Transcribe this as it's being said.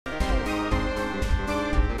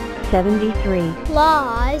73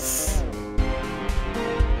 plus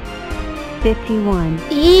 51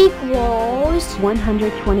 equals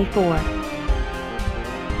 124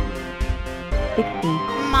 60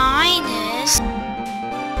 minus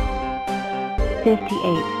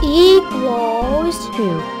 58 equals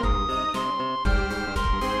 2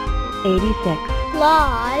 86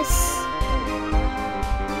 plus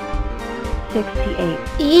 68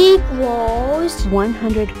 equals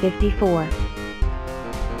 154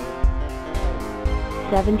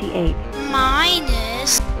 78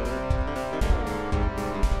 minus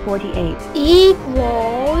 48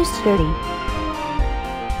 equals 30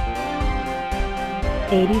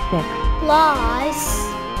 86 plus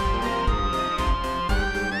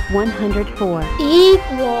 104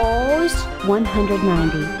 equals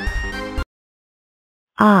 190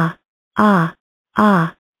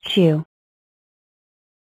 chew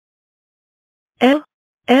L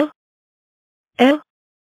chew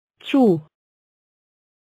chew. Chew.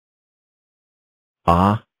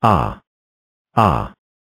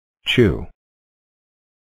 chew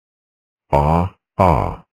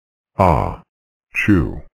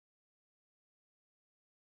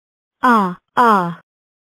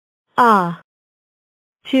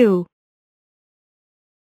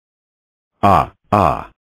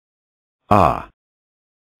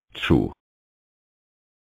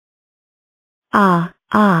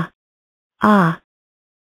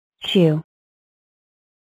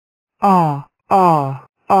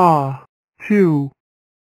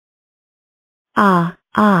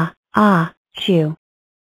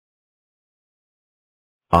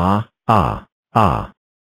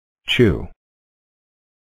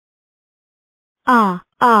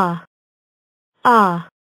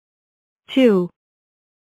Chew.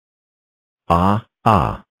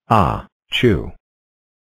 chew Chew.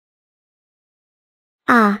 chew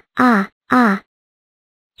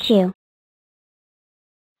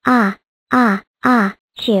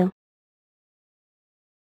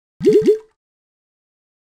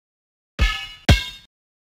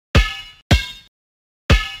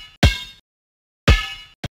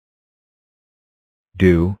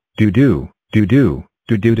Chew. chew Chew. chew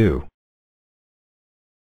chew Do.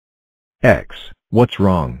 X, what's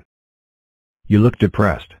wrong? You look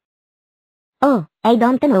depressed. Oh, I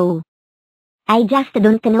don't know. I just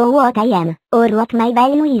don't know what I am, or what my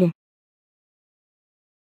value is.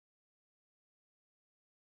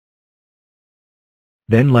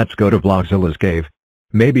 Then let's go to Blockzilla's cave.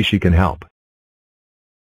 Maybe she can help.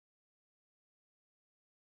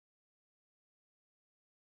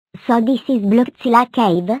 So this is Blockzilla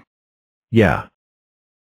cave? Yeah.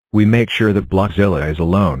 We make sure that Blockzilla is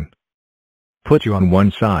alone. Put you on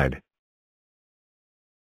one side.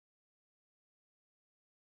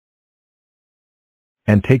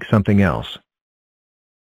 And take something else.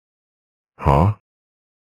 Huh?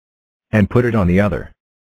 And put it on the other.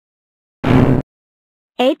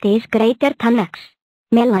 8 is greater than X.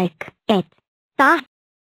 Me like it. Ta.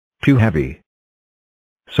 Too heavy.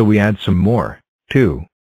 So we add some more. 2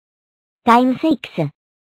 Times X.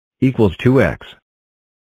 equals 2x.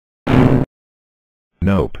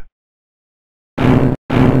 Nope.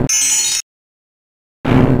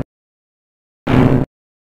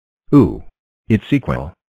 Ooh. It's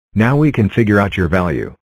equal. Now we can figure out your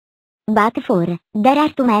value. But there are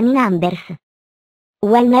too many numbers.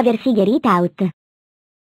 We'll never figure it out.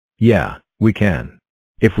 Yeah, we can.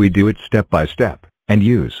 If we do it step by step, and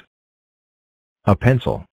use a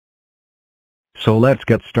pencil. So let's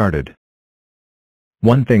get started.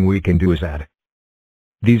 One thing we can do is add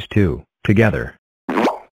these two together.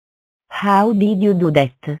 How did you do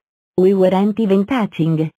that? We weren't even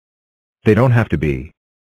touching. They don't have to be.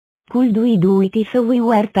 Could we do it if we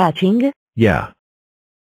were touching? Yeah.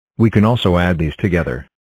 We can also add these together.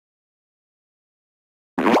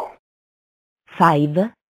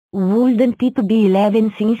 5. Wouldn't it be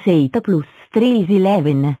 11 since 8 plus 3 is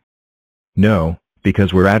 11? No,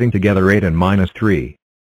 because we're adding together 8 and minus 3.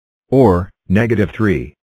 Or, negative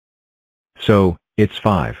 3. So, it's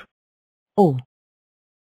 5. Oh.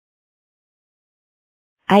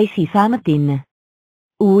 I see something.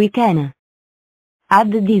 We can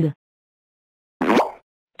add this.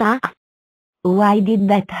 Ta. Why did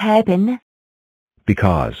that happen?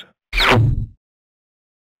 Because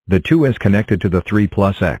the 2 is connected to the 3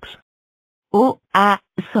 plus x. Oh,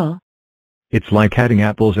 so. It's like adding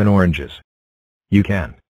apples and oranges. You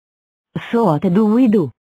can. So what do we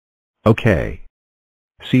do? Okay.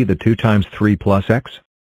 See the 2 times 3 plus x?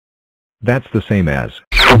 That's the same as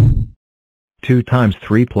 2 times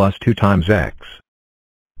 3 plus 2 times x,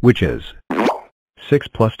 which is 6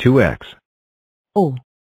 plus 2x. Oh.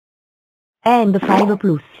 And 5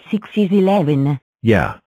 plus 6 is 11.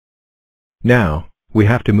 Yeah. Now, we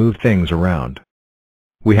have to move things around.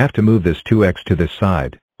 We have to move this 2x to this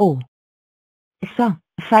side. Oh. So,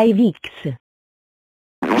 5x.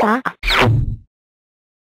 So,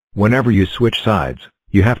 Whenever you switch sides,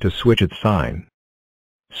 you have to switch its sign.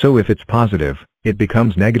 So if it's positive, it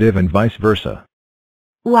becomes negative and vice versa.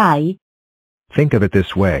 Why? Think of it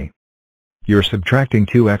this way. You're subtracting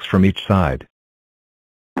 2x from each side.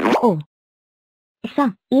 oh.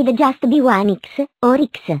 So, it'd just be 1x or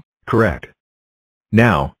x. Correct.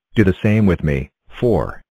 Now, do the same with me.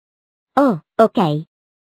 4. Oh, okay.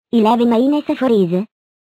 11 minus 4 is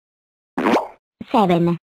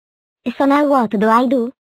 7. So now what do I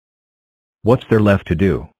do? What's there left to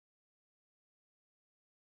do?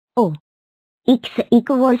 Oh. X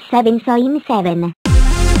equals 7, so in 7.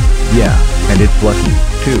 Yeah, and it's lucky,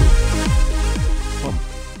 too.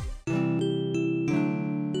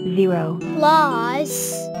 0.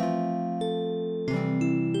 Plus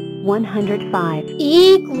 105.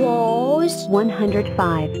 equals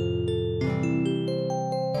 105.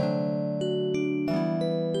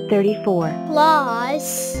 34.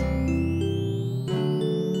 plus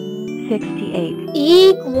 68.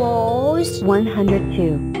 equals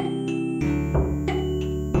 102.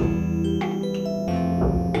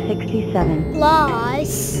 67.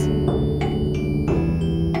 plus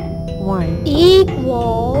 1.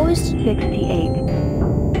 equals 68.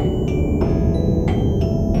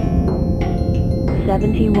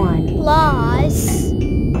 71. plus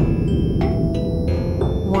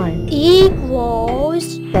 1.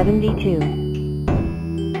 equals 72.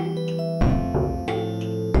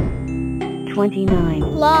 29.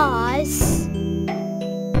 plus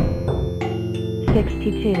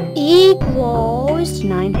 62. equals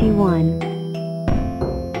 91.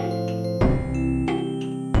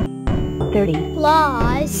 30.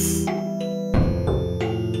 plus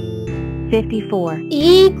 54.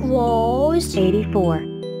 equals 84.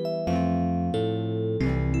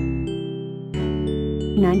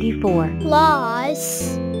 94.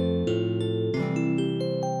 plus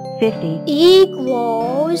 50.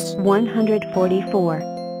 equals 144.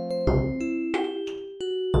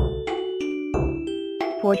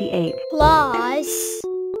 48. plus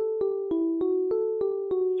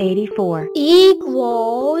 84.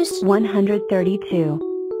 equals 132.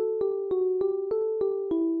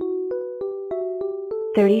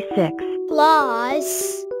 36.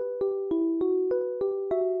 plus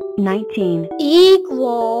 19.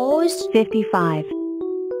 equals 55.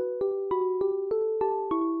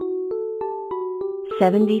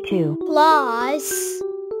 72. plus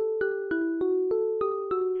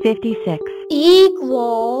 56.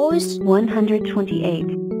 equals 128.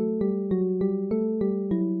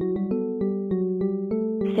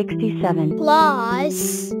 67.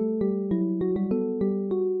 plus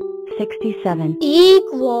 67.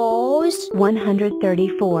 equals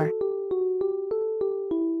 134.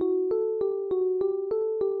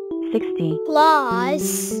 60.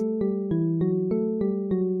 plus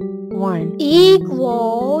 1.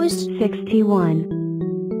 equals 61.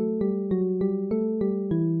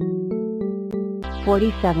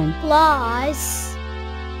 47. plus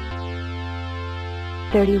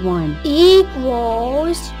 31.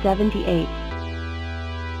 equals 78.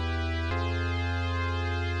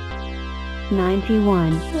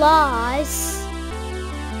 91. plus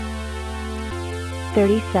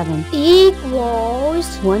 37.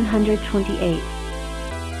 equals 128.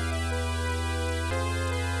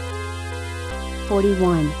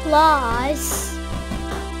 41. plus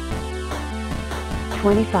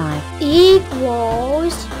 25.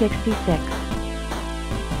 equals 66.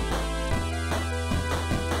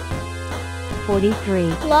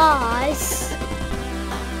 43. plus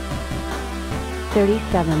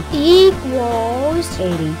 37. equals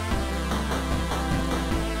 80.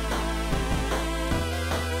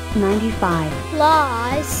 95.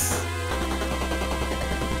 plus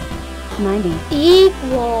 90.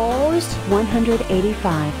 equals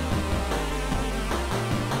 185.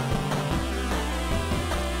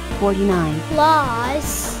 49.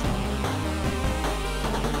 plus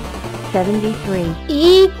 73.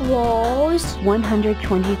 equals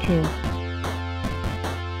 122.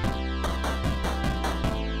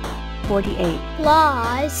 48.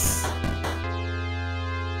 plus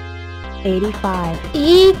 85.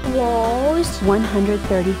 equals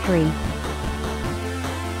 133.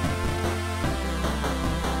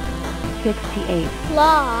 68.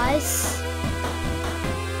 plus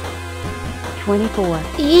 24.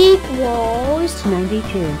 equals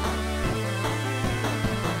 92.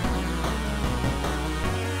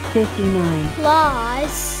 59.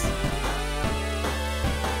 plus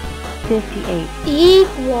 58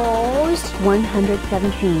 equals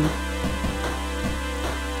 117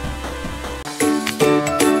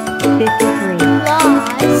 53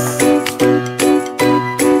 plus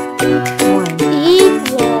 1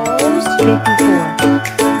 equals 54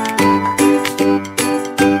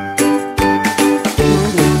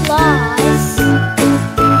 90 plus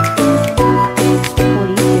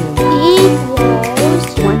 42 equals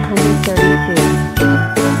 132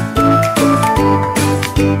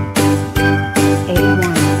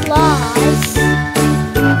 81 plus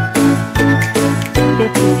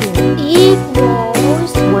 52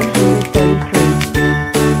 equals 133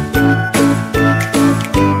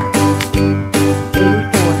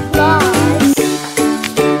 84 plus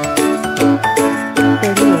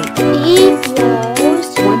 38 equals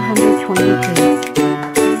 122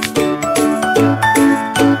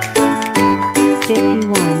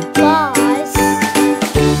 51 plus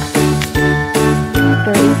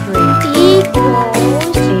 33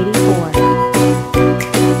 equals 84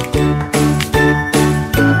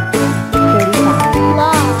 35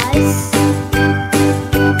 plus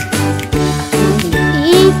 90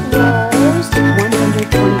 equals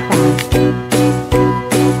 125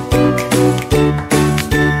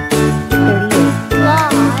 38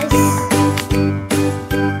 plus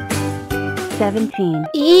 17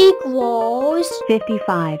 equals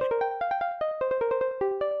 55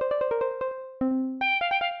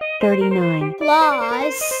 39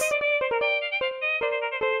 plus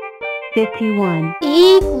 51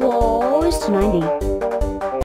 equals 90